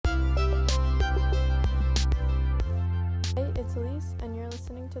Hey, it's Elise, and you're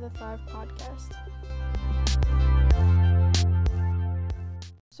listening to the Thrive Podcast.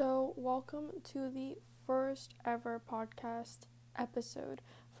 So, welcome to the first ever podcast episode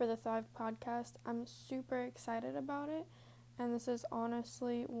for the Thrive Podcast. I'm super excited about it, and this is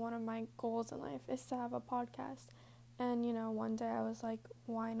honestly one of my goals in life, is to have a podcast. And, one day I was like,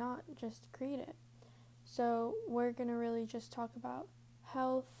 why not just create it? So, we're going to really just talk about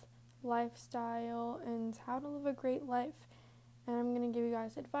health, lifestyle, and how to live a great life. And I'm going to give you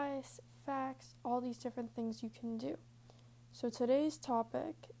guys advice, facts, all these different things you can do. So today's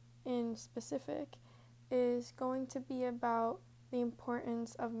topic in specific is going to be about the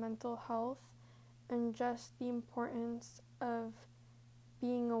importance of mental health and just the importance of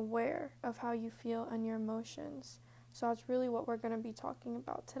being aware of how you feel and your emotions. So that's really what we're going to be talking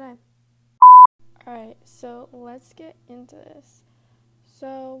about today. Alright, so let's get into this.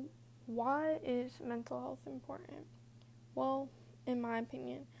 So why is mental health important? Well, in my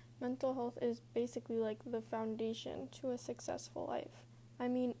opinion, mental health is basically like the foundation to a successful life. I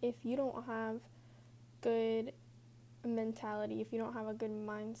mean, if you don't have good mentality, if you don't have a good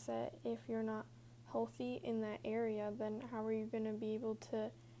mindset, if you're not healthy in that area, then how are you going to be able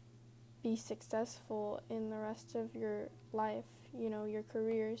to be successful in the rest of your life, your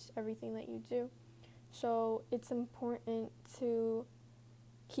careers, everything that you do? So it's important to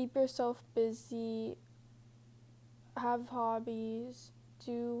keep yourself busy, have hobbies,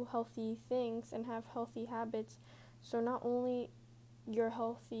 do healthy things, and have healthy habits. So not only you're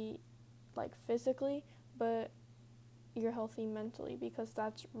healthy like physically, but you're healthy mentally, because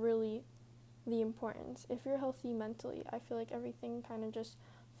that's really the importance. If you're healthy mentally, I feel like everything kind of just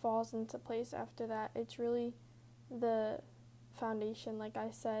falls into place after that. It's really the foundation, like I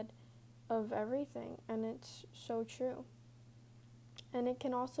said, of everything, and it's so true. And it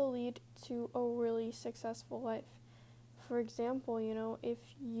can also lead to a really successful life. For example, if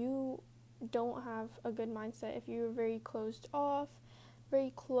you don't have a good mindset, if you're very closed off,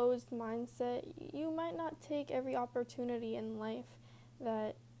 very closed mindset, you might not take every opportunity in life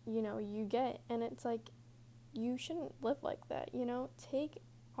that, you get. And it's like, you shouldn't live like that, Take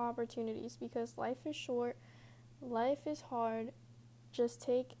opportunities, because life is short, life is hard. Just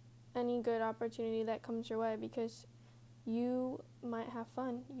take any good opportunity that comes your way, because you might have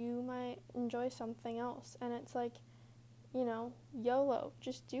fun, you might enjoy something else. And it's like, YOLO,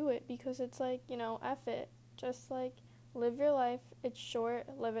 just do it, because it's like, F it, just like live your life. It's short,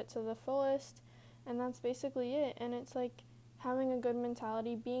 live it to the fullest, and that's basically it. And it's like having a good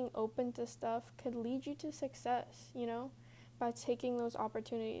mentality, being open to stuff could lead you to success, by taking those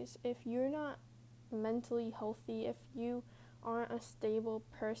opportunities. If you're not mentally healthy, if you aren't a stable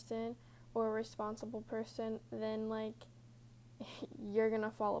person or a responsible person, then like you're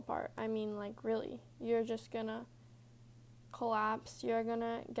gonna fall apart. I mean, like, really, you're just gonna collapse. You're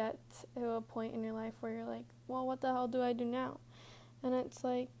gonna get to a point in your life where you're like, well, what the hell do I do now? And it's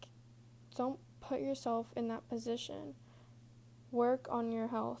like, don't put yourself in that position. Work on your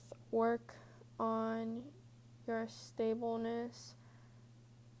health, work on your stableness,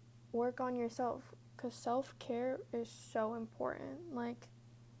 work on yourself, because self-care is so important. Like,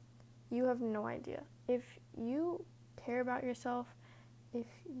 you have no idea. If you care about yourself, if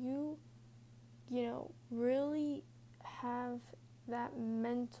you really have that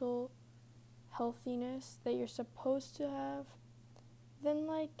mental healthiness that you're supposed to have, then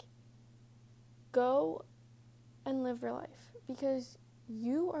like go and live your life, because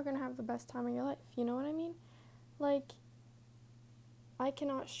you are going to have the best time of your life. You know what I mean? Like, I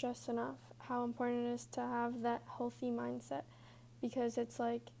cannot stress enough how important it is to have that healthy mindset, because it's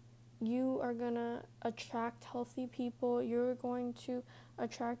like you are going to attract healthy people, you're going to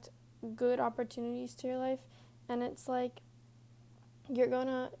attract good opportunities to your life, and it's like you're going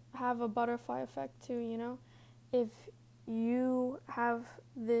to have a butterfly effect too, If you have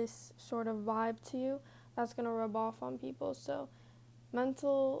this sort of vibe to you, that's going to rub off on people. So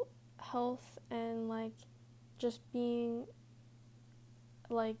mental health and like just being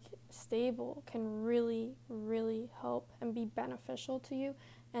like stable can really, really help and be beneficial to you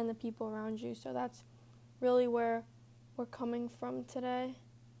and the people around you. So that's really where we're coming from today.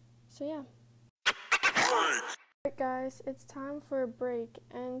 So yeah. Alright guys, it's time for a break,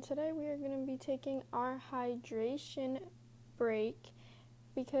 and today we are going to be taking our hydration break,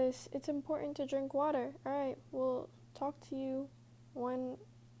 because it's important to drink water. Alright, we'll talk to you when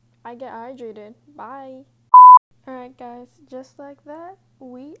I get hydrated. Bye. Alright guys, just like that,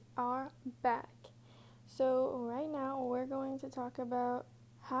 we are back. So right now we're going to talk about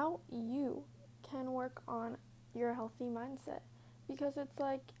how you can work on your healthy mindset, because it's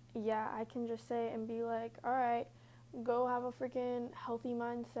like, yeah, I can just say and be like, alright, go have a freaking healthy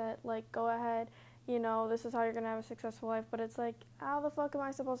mindset. Like, go ahead, this is how you're gonna have a successful life. But it's like, how the fuck am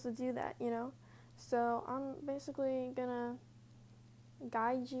I supposed to do that, So I'm basically gonna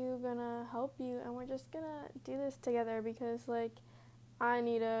guide you, gonna help you, and we're just gonna do this together because, like, I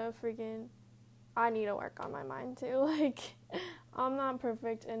need to work on my mind too. Like, I'm not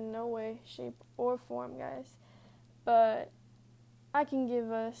perfect in no way, shape, or form, guys. But I can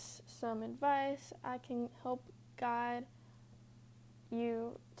give us some advice. I can help guide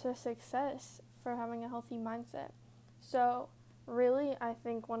you to success for having a healthy mindset. So, really, I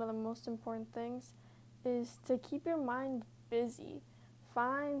think one of the most important things is to keep your mind busy.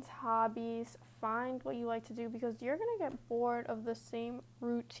 Find hobbies, find what you like to do, because you're going to get bored of the same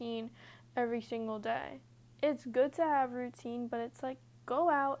routine every single day. It's good to have routine, but it's like, go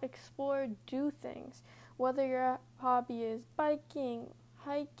out, explore, do things. Whether your hobby is biking,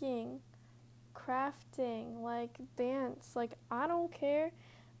 hiking, crafting, like dance, like I don't care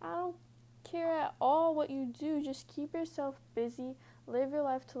at all what you do. Just keep yourself busy, live your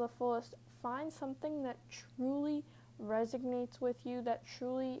life to the fullest. Find something that truly resonates with you, that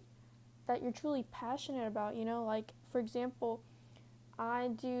you're truly passionate about, like, for example, I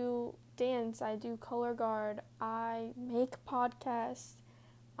do dance, I do color guard, I make podcasts,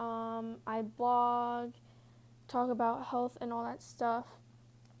 I blog, talk about health and all that stuff.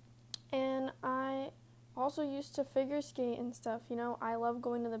 And I also used to figure skate and stuff, I love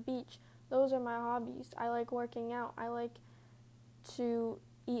going to the beach. Those are my hobbies. I like working out. I like to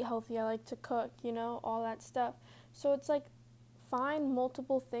eat healthy. I like to cook, all that stuff. So it's like, find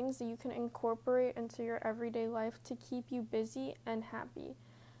multiple things that you can incorporate into your everyday life to keep you busy and happy,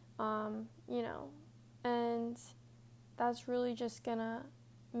 and that's really just gonna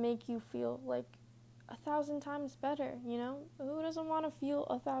make you feel like 1,000 times better, Who doesn't want to feel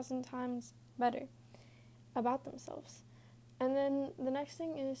 1,000 times better about themselves? And then the next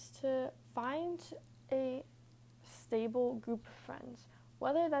thing is to find a stable group of friends,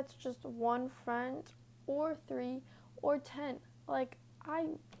 whether that's just one friend or 3 or 10. Like,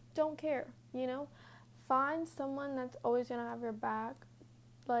 I don't care, Find someone that's always going to have your back,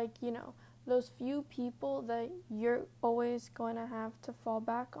 like, those few people that you're always going to have to fall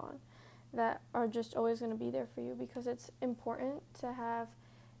back on, that are just always going to be there for you, because it's important to have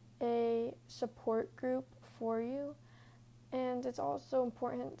a support group for you, and it's also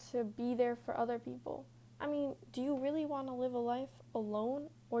important to be there for other people. I mean, do you really want to live a life alone,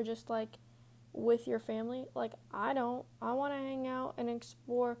 or just like with your family? Like, I don't. I want to hang out and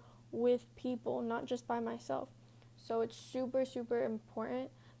explore with people, not just by myself. So it's super, super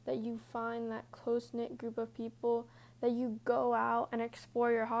important that you find that close-knit group of people, that you go out and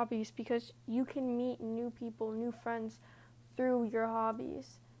explore your hobbies, because you can meet new people, new friends through your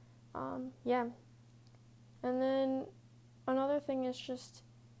hobbies. Yeah. And then another thing is just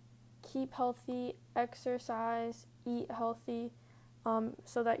keep healthy, exercise, eat healthy,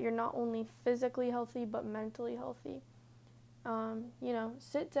 so that you're not only physically healthy but mentally healthy.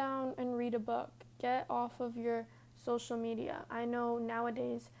 Sit down and read a book. Get off of your social media. I know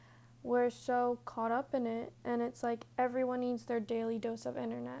nowadays we're so caught up in it, and it's like everyone needs their daily dose of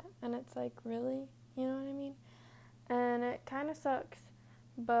internet, and it's like, really? You know what I mean? And it kind of sucks,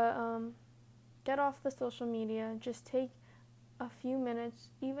 but get off the social media. Just take a few minutes,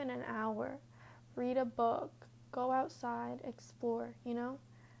 even an hour, read a book, go outside, explore,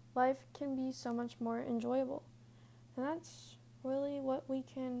 Life can be so much more enjoyable. And that's really what we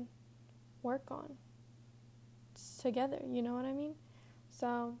can work on together, you know what I mean?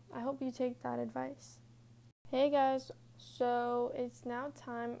 So I hope you take that advice. Hey guys, so it's now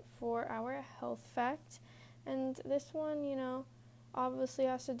time for our health fact. And this one, obviously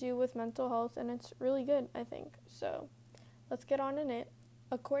has to do with mental health, and it's really good, I think. So let's get on in it.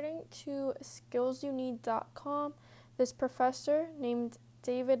 According to skillsyouneed.com, this professor named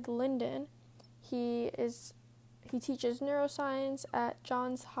David Linden, he teaches neuroscience at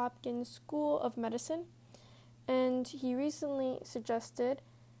Johns Hopkins School of Medicine, and he recently suggested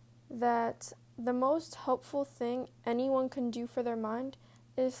that the most helpful thing anyone can do for their mind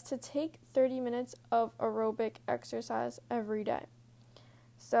is to take 30 minutes of aerobic exercise every day.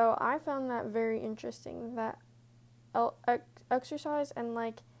 So I found that very interesting, that exercise and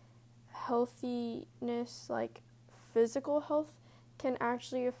like healthiness, like physical health, can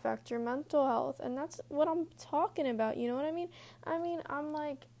actually affect your mental health. And that's what I'm talking about, you know what I mean? I'm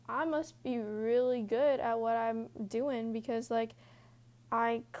like, I must be really good at what I'm doing, because like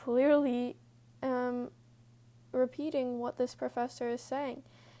I clearly am repeating what this professor is saying.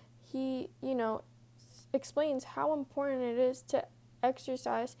 He, explains how important it is to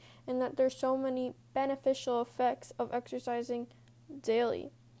exercise and that there's so many beneficial effects of exercising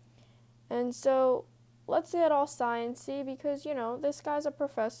daily. And so let's get all sciencey because, this guy's a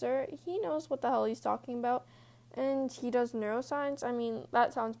professor. He knows what the hell he's talking about. And he does neuroscience. I mean,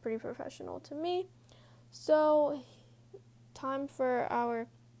 that sounds pretty professional to me. So, time for our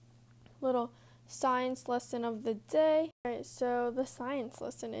little science lesson of the day. Alright, so the science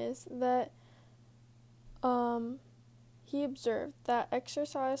lesson is that he observed that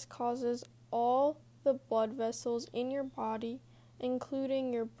exercise causes all the blood vessels in your body,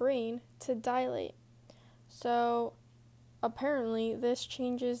 including your brain, to dilate. So, apparently, this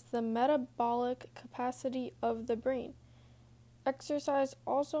changes the metabolic capacity of the brain. Exercise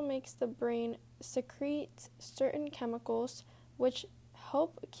also makes the brain secrete certain chemicals which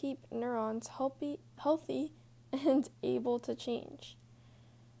help keep neurons healthy and able to change.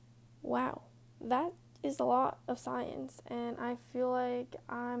 Wow, that is a lot of science, and I feel like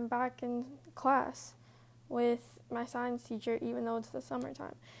I'm back in class with my science teacher, even though it's the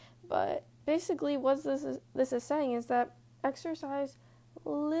summertime. But basically, what this is saying is that exercise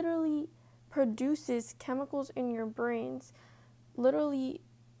literally produces chemicals in your brains, literally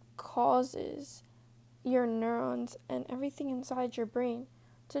causes your neurons and everything inside your brain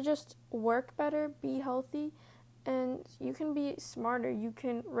to just work better, be healthy, and you can be smarter. You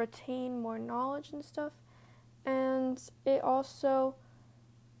can retain more knowledge and stuff. And it also,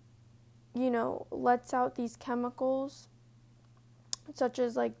 lets out these chemicals such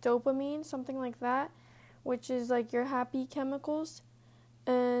as like dopamine, something like that, which is like your happy chemicals.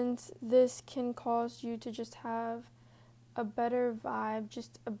 And this can cause you to just have a better vibe,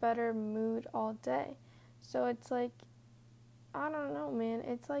 just a better mood all day. So it's like, I don't know, man.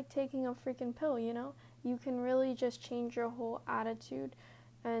 It's like taking a freaking pill, You can really just change your whole attitude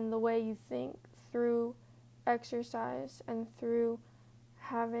and the way you think through exercise and through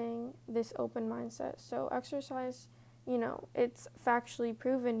having this open mindset. So exercise, it's factually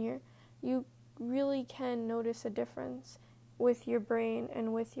proven here. You really can notice a difference with your brain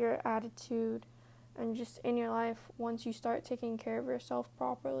and with your attitude and just in your life once you start taking care of yourself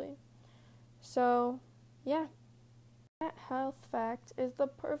properly. So, yeah. That health fact is the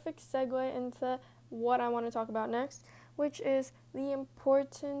perfect segue into what I want to talk about next, which is the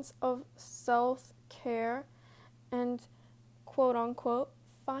importance of self-care and quote-unquote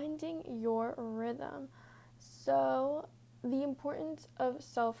finding your rhythm. So, the importance of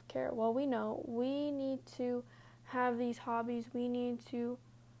self-care. Well, we know we need to have these hobbies. We need to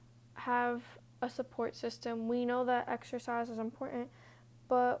have a support system. We know that exercise is important,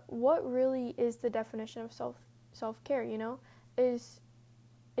 but what really is the definition of self-care,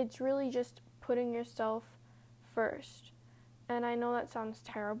 it's really just putting yourself first. And I know that sounds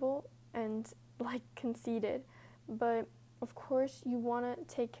terrible and like conceited, but of course you want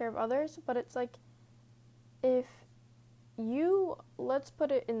to take care of others, but it's like let's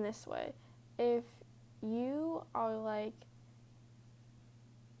put it in this way. If you are like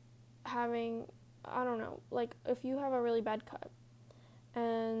having, I don't know, like if you have a really bad cut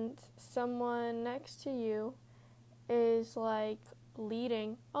and someone next to you is like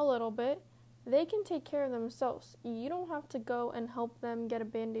bleeding a little bit, they can take care of themselves. You don't have to go and help them get a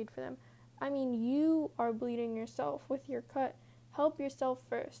Band-Aid for them. I mean, you are bleeding yourself with your cut. Help yourself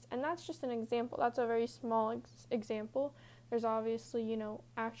first. And that's just an example. That's a very small example. There's obviously,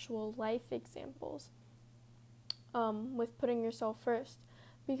 actual life examples with putting yourself first.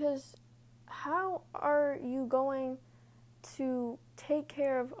 Because how are you going to take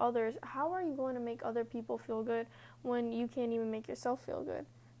care of others? How are you going to make other people feel good when you can't even make yourself feel good?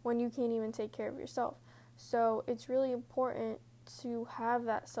 When you can't even take care of yourself? So it's really important to have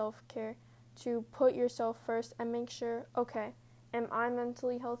that self-care, to put yourself first and make sure, okay, am I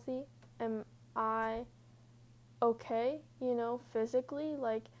mentally healthy? Am I okay, physically?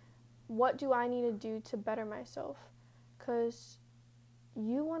 Like, what do I need to do to better myself? Because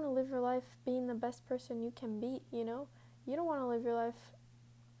you want to live your life being the best person you can be, You don't want to live your life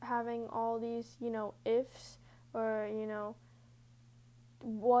having all these, ifs or,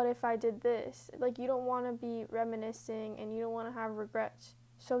 what if I did this? Like, you don't want to be reminiscing and you don't want to have regrets.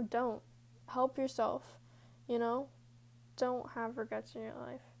 So don't. Help yourself, Don't have regrets in your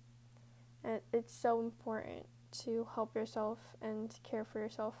life. And it's so important to help yourself and care for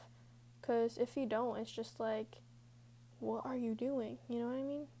yourself. Because if you don't, it's just like, what are you doing? You know what I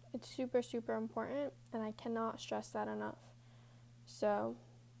mean? It's super, super important, and I cannot stress that enough. So,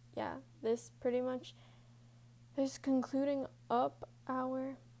 yeah, this pretty much is concluding up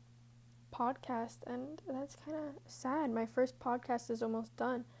our podcast, and that's kind of sad. My first podcast is almost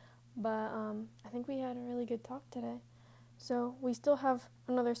done, but I think we had a really good talk today. So we still have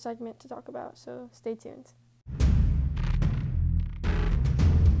another segment to talk about, so stay tuned.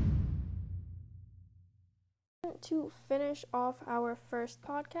 To finish off our first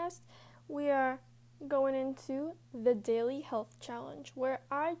podcast, we are going into the Daily Health Challenge, where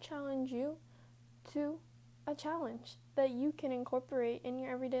I challenge you to a challenge that you can incorporate in your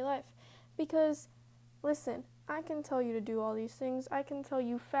everyday life. Because, listen, I can tell you to do all these things, I can tell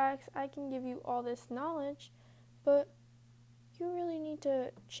you facts, I can give you all this knowledge, but you really need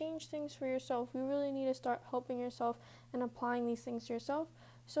to change things for yourself. You really need to start helping yourself and applying these things to yourself.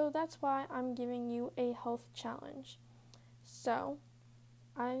 So that's why I'm giving you a health challenge. So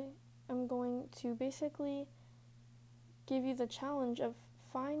I am going to basically give you the challenge of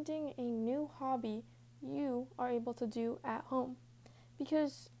finding a new hobby you are able to do at home.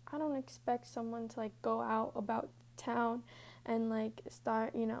 Because I don't expect someone to go out about town and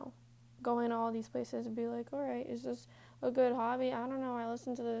start, going to all these places and be like, all right, is this a good hobby? I don't know. I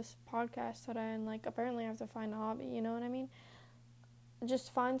listened to this podcast today and apparently I have to find a hobby. You know what I mean?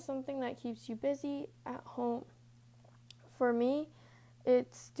 Just find something that keeps you busy at home. For me,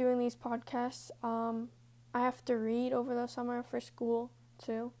 it's doing these podcasts. I have to read over the summer for school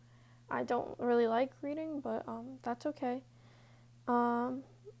too. I don't really like reading, but that's okay.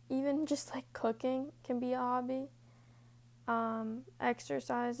 Even just cooking can be a hobby.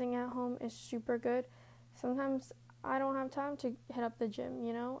 Exercising at home is super good. Sometimes I don't have time to hit up the gym,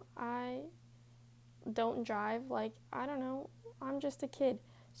 I don't drive. I don't know. I'm just a kid.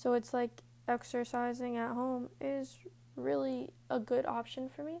 So it's exercising at home is really a good option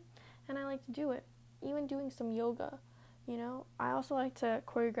for me, and I like to do it. Even doing some yoga, I also like to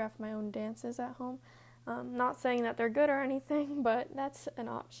choreograph my own dances at home. Not saying that they're good or anything, but that's an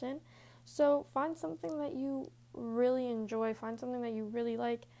option. So find something that you really enjoy, find something that you really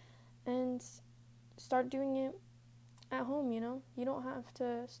like, and start doing it at home, You don't have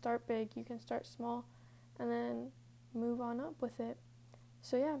to start big, you can start small and then move on up with it.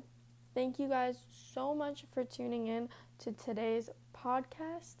 So yeah, thank you guys so much for tuning in to today's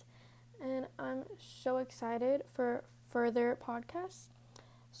podcast, and I'm so excited for further podcasts.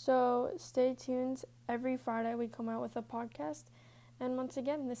 So stay tuned. Every Friday we come out with a podcast. And once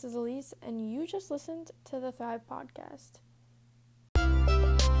again, this is Elise, and you just listened to the Thrive Podcast.